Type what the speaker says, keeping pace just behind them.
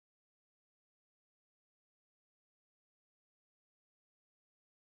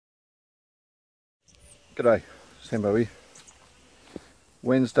G'day, Sambo here.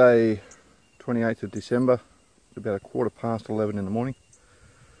 Wednesday 28th of December, about 11:15 in the morning.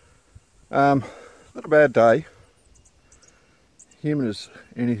 Not a bad day. Humid as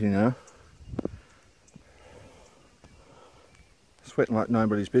anything now. Sweating like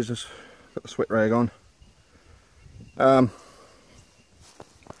nobody's business. Got the sweat rag on. I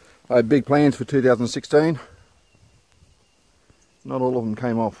had big plans for 2016. Not all of them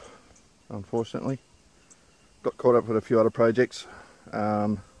came off, unfortunately. Got caught up with a few other projects.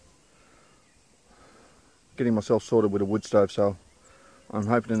 Getting myself sorted with a wood stove, so I'm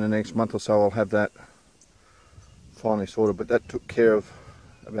hoping in the next month or so I'll have that finally sorted, but that took care of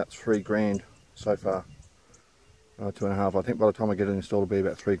about 3 grand so far. 2.5. I think by the time I get it installed it'll be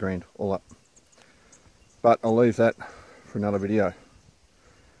about 3 grand all up. But I'll leave that for another video,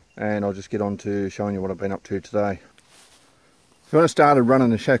 and I'll just get on to showing you what I've been up to today. So when I started running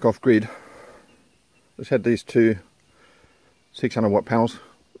the shack off grid, just had these two 600 watt panels.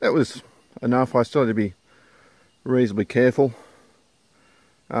 That was enough. I still had to be reasonably careful.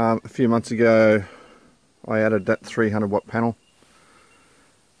 A few months ago I added that 300 watt panel.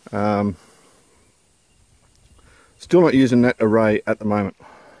 Still not using that array at the moment.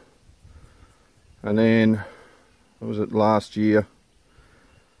 And then, what was it, last year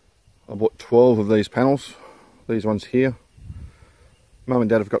I bought 12 of these panels, these ones here. Mum and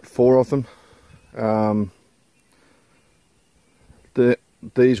Dad have got 4 of them.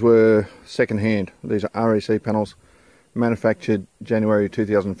 These were second hand. These are REC panels, manufactured January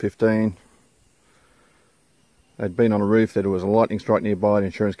 2015. They'd been on a roof, there was a lightning strike nearby. The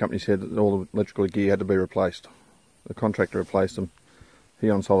insurance company said that all the electrical gear had to be replaced. The contractor replaced them.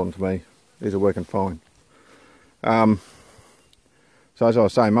 He on-sold them to me. These are working fine. So as I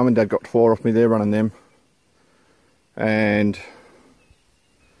was saying, Mum and Dad got 4 off me. They're running them. And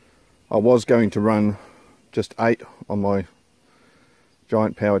I was going to run just 8 on my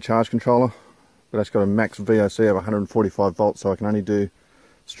Giant Power charge controller, but that's got a max VOC of 145 volts, so I can only do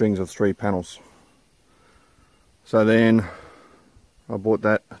strings of 3 panels. So then I bought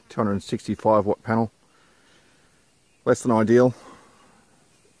that 265 watt panel. Less than ideal,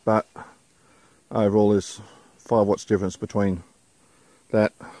 but overall there's 5 watts difference between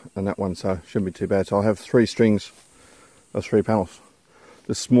that and that one, so shouldn't be too bad. So I'll have 3 strings of 3 panels.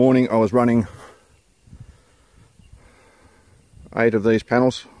 This morning I was running 8 of these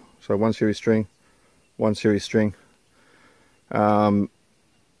panels, so 1 series string, 1 series string,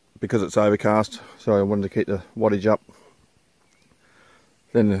 because it's overcast, so I wanted to keep the wattage up.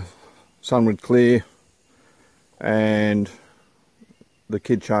 Then the sun would clear, and the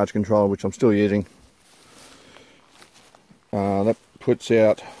Kid charge controller, which I'm still using, that puts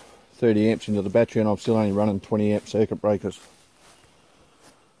out 30 amps into the battery, and I'm still only running 20 amp circuit breakers.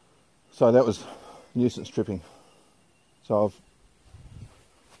 So that was nuisance tripping. So I've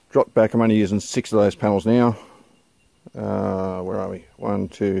dropped back. I'm only using 6 of those panels now. Where are we? 1,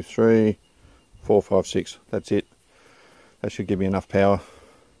 2, 3, 4, 5, 6. That's it. That should give me enough power.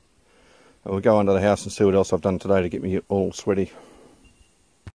 We'll go under the house and see what else I've done today to get me all sweaty.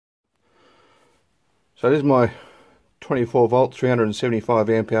 So this is my 24 volt 375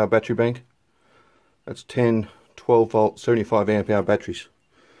 amp hour battery bank. That's 10 12 volt 75 amp hour batteries.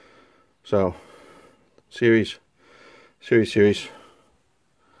 So series,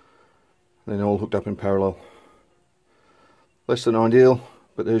 then all hooked up in parallel. Less than ideal,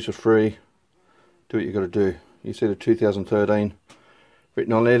 but these are free. Do what you got to do. You see the 2013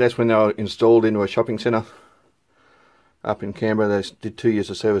 written on there. That's when they were installed into a shopping centre up in Canberra. They did 2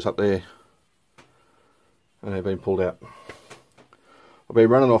 years of service up there, and they've been pulled out. I've been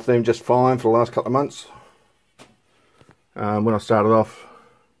running off them just fine for the last couple of months. When I started off,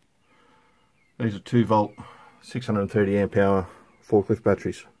 these are 2 volt 630 amp hour forklift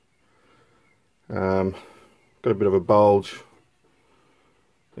batteries. Got a bit of a bulge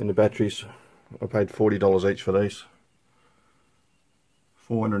in the batteries. I paid $40 each for these.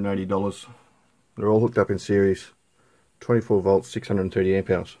 $480. They're all hooked up in series. 24 volts, 630 amp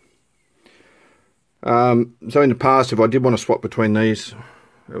hours. So in the past, if I did want to swap between these,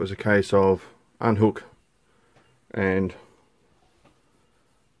 it was a case of unhook and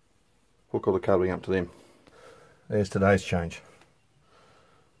hook all the cabling up to them. There's today's change.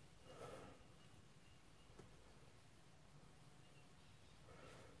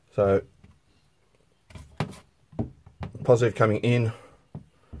 So positive coming in.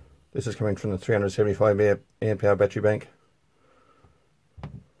 This is coming from the 375 amp hour battery bank.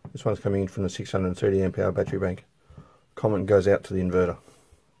 This one's coming in from the 630 amp hour battery bank. Common goes out to the inverter.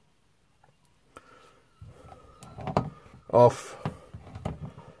 Off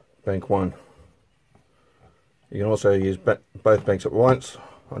bank 1. You can also use both banks at once.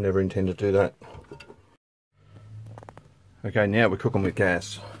 I never intend to do that. Okay, now we cook them with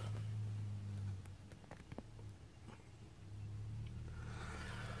gas.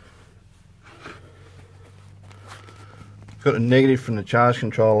 Got a negative from the charge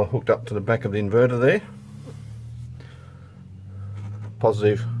controller hooked up to the back of the inverter there.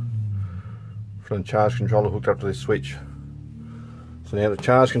 Positive from the charge controller hooked up to this switch. So now the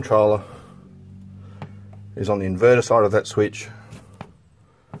charge controller is on the inverter side of that switch.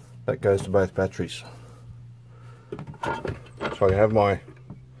 That goes to both batteries. So I have my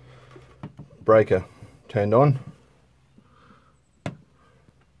breaker turned on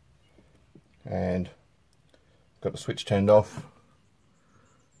and got the switch turned off.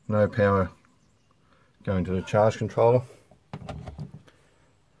 No power going to the charge controller.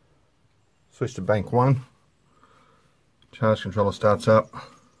 Switch to bank 1. Charge controller starts up.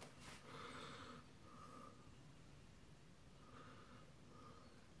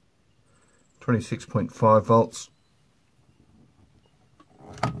 .26.5 volts.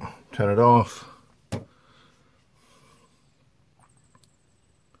 Turn it off.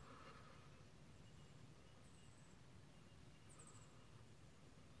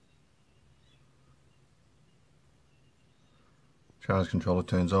 Charge controller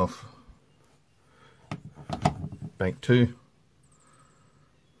turns off. Bank 2.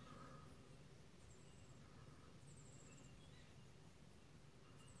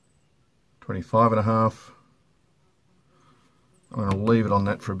 .25.5. I'm going to leave it on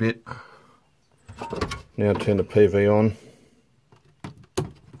that for a bit. Now turn the PV on.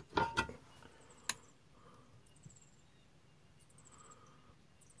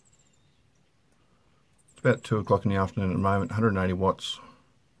 It's about 2 o'clock in the afternoon at the moment, 180 watts.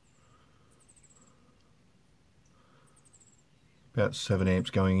 About 7 amps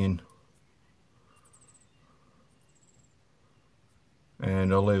going in.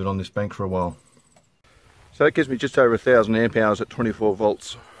 And I'll leave it on this bank for a while. So it gives me just over 1000 amp hours at 24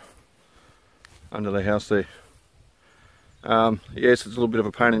 volts under the house there. Yes, it's a little bit of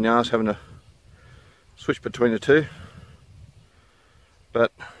a pain in the ass having to switch between the two,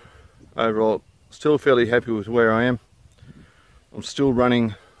 but overall still fairly happy with where I am. I'm still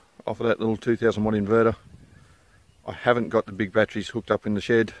running off of that little 2000 watt inverter. I haven't got the big batteries hooked up in the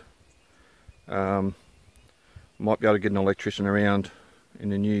shed. Might be able to get an electrician around in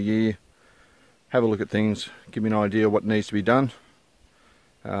the new year, have a look at things, give me an idea what needs to be done.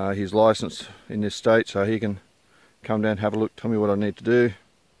 He's licensed in this state, so he can come down, have a look, tell me what I need to do,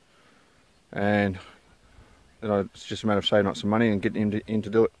 and it's just a matter of saving up some money and getting him in to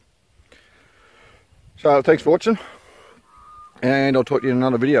do it. So thanks for watching, and I'll talk to you in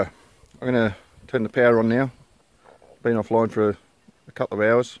another video. I'm going to turn the power on now. Been offline for a couple of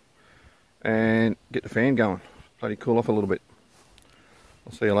hours, and get the fan going. Bloody cool off a little bit.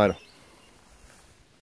 I'll see you later.